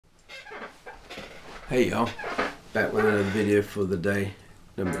Hey y'all, back with another video for the day,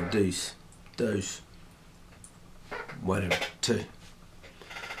 number dose, whatever, 2.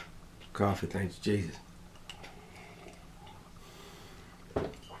 Coffee, thanks Jesus.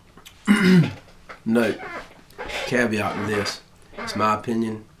 Note, caveat in this, it's my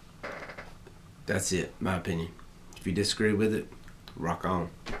opinion, that's it, my opinion. If you disagree with it, rock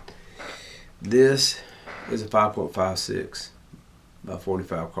on. This is a 5.56 by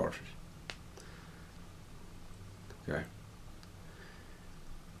 45 cartridge. Okay.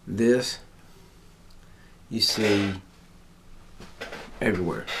 This you see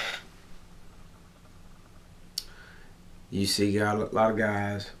everywhere. You see a lot of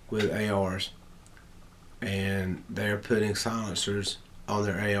guys with ARs and they're putting silencers on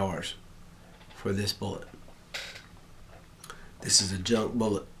their ARs for this bullet. This is a junk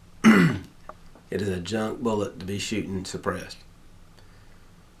bullet. It is a junk bullet to be shooting suppressed.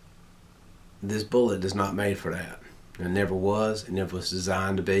 This bullet is not made for that. It never was. It never was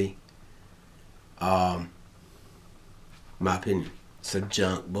designed to be. My opinion, it's a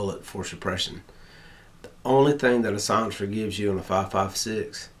junk bullet for suppression. The only thing that a silencer gives you on a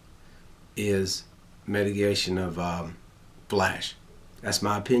 5.56 is mitigation of flash. That's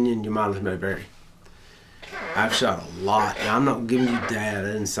my opinion. Your mileage may vary. I've shot a lot. Now, I'm not giving you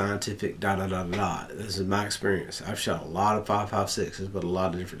data and scientific This is my experience. I've shot a lot of 5.56s with a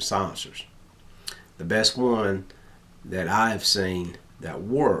lot of different silencers. The best one that I have seen that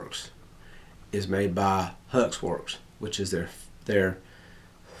works is made by Huxworks, which is their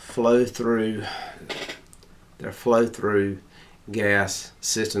flow through gas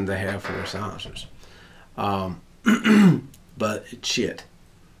system they have for their silencers. But it's shit.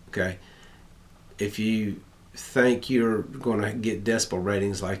 Okay, if you think you're going to get decibel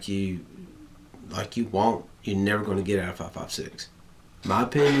ratings like you want, you're never going to get out of 5.56. My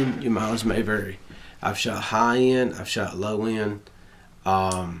opinion, your mileage may vary. I've shot high end, I've shot low end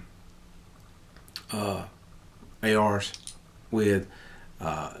ARs with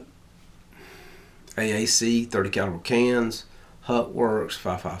AAC 30 caliber cans, Huxworks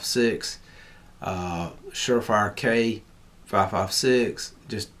 5.56, Surefire K 5.56,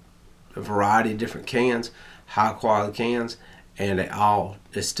 just a variety of different cans, high quality cans, and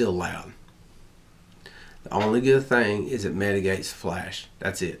it's still loud. The only good thing is it mitigates flash.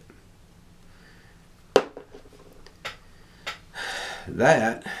 That's it.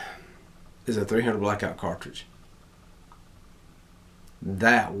 That is a 300 blackout cartridge.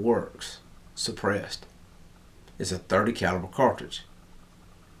 That works suppressed. It's a 30 caliber cartridge.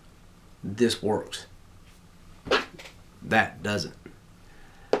 This works. That doesn't.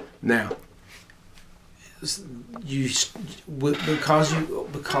 Now, because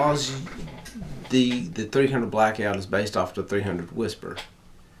the 300 blackout is based off the 300 whisper.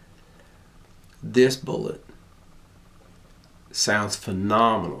 This bullet sounds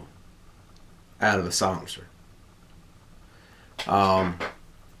phenomenal out of a silencer.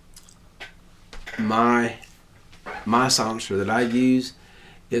 My silencer that I use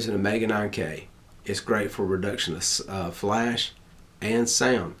is an Omega 9K. It's great for reduction of flash and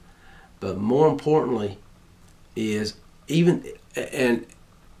sound, but more importantly is and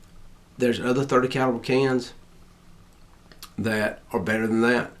there's other 30 caliber cans that are better than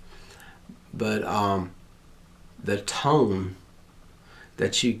that, but the tone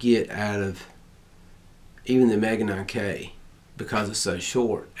that you get out of even the Omega 9K, because it's so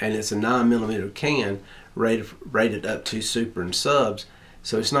short and it's a 9mm can rated up to super and subs,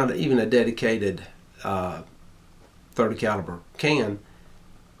 so it's not even a dedicated 30 caliber can.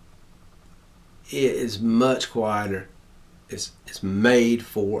 It is much quieter. It's made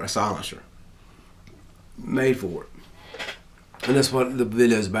for a silencer. Made for it. And that's what the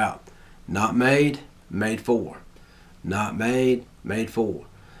video is about. Not made, made for. Not made, made for.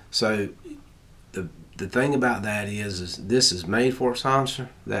 So the thing about that is this is made for a silencer.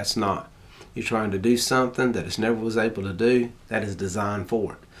 That's not. You're trying to do something that it never was able to do. That is designed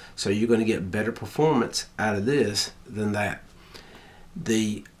for it. So you're going to get better performance out of this than that.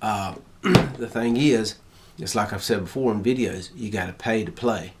 The thing is, it's like I've said before in videos, you got to pay to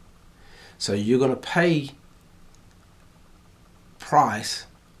play. So you're going to pay price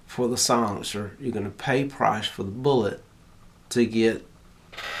for the silencer. You're going to pay price for the bullet to get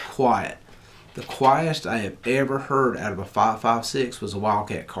quiet. The quietest I have ever heard out of a 5.56 was a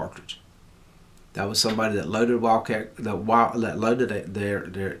Wildcat cartridge. That was somebody that loaded Wildcat, that loaded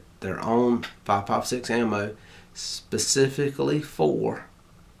their own 5.56 ammo specifically for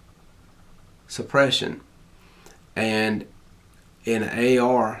suppression, and in an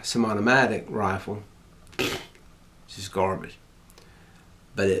AR semi-automatic rifle, it's just garbage.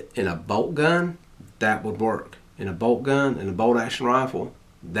 But in a bolt gun, that would work. In a bolt gun and a bolt action rifle,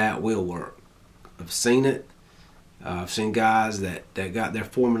 that will work. I've seen it. I've seen guys that got their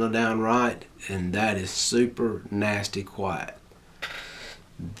formula down right, and that is super nasty quiet.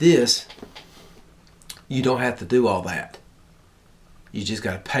 This, you don't have to do all that. You just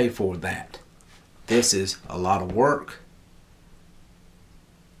got to pay for that. This is a lot of work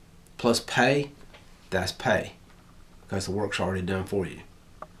plus pay. That's pay because the work's already done for you.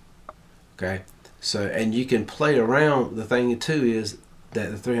 Okay, so and you can play around. The thing too is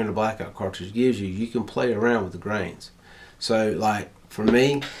that the 300 Blackout cartridge gives you. You can play around with the grains. So like for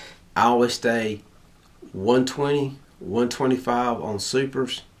me, I always stay 120, 125 on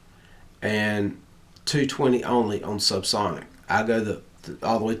supers, and 220 only on subsonic. I go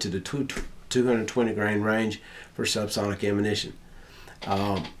all the way to the 220 grain range for subsonic ammunition.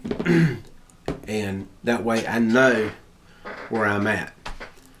 And that way I know where I'm at.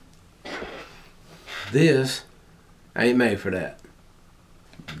 This ain't made for that.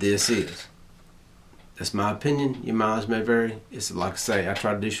 This is. That's my opinion. Your mileage may vary. It's like I say, I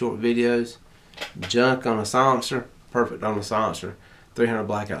try to do short videos. Junk on a silencer, perfect on a silencer. 300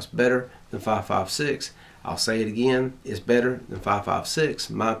 Blackout's better than 5.56. I'll say it again, it's better than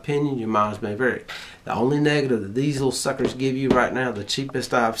 5.56. My opinion, your mileage may vary. The only negative that these little suckers give you right now, the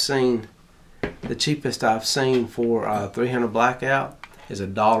cheapest I've seen for 300 Blackout is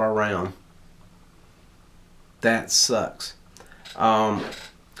 $1 a round. That sucks.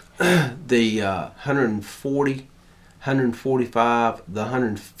 The 140, 145, the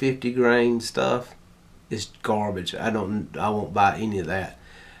 150 grain stuff is garbage. I won't buy any of that.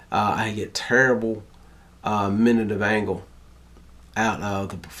 I get terrible minute of angle out of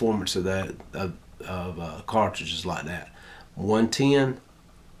the performance of that of cartridges like that. 110,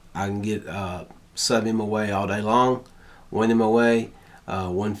 I can get sub him away all day long, win him away.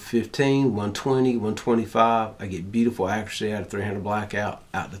 115, 120, 125, I get beautiful accuracy out of 300 Blackout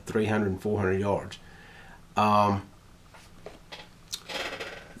out to 300 and 400 yards.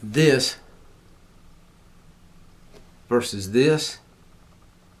 This versus this,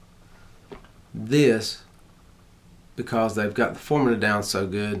 because they've got the formula down so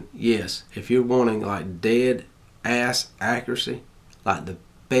good, yes, if you're wanting like dead ass accuracy, like the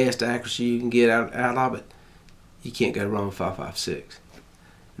best accuracy you can get out of it, you can't go wrong with 5.56.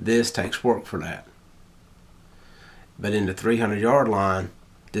 This takes work for that. But in the 300 yard line,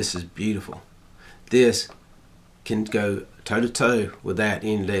 this is beautiful. This can go toe to toe with that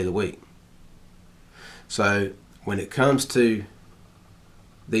any day of the week. So when it comes to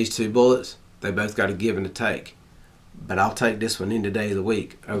these two bullets, they both got a give and a take. But I'll take this one any day of the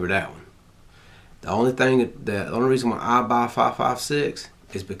week over that one. The only reason why I buy 5.56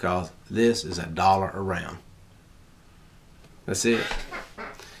 is because this is $1 a round. That's it.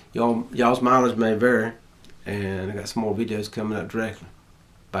 Y'all's mileage may vary, and I got some more videos coming up directly.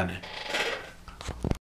 Bye now.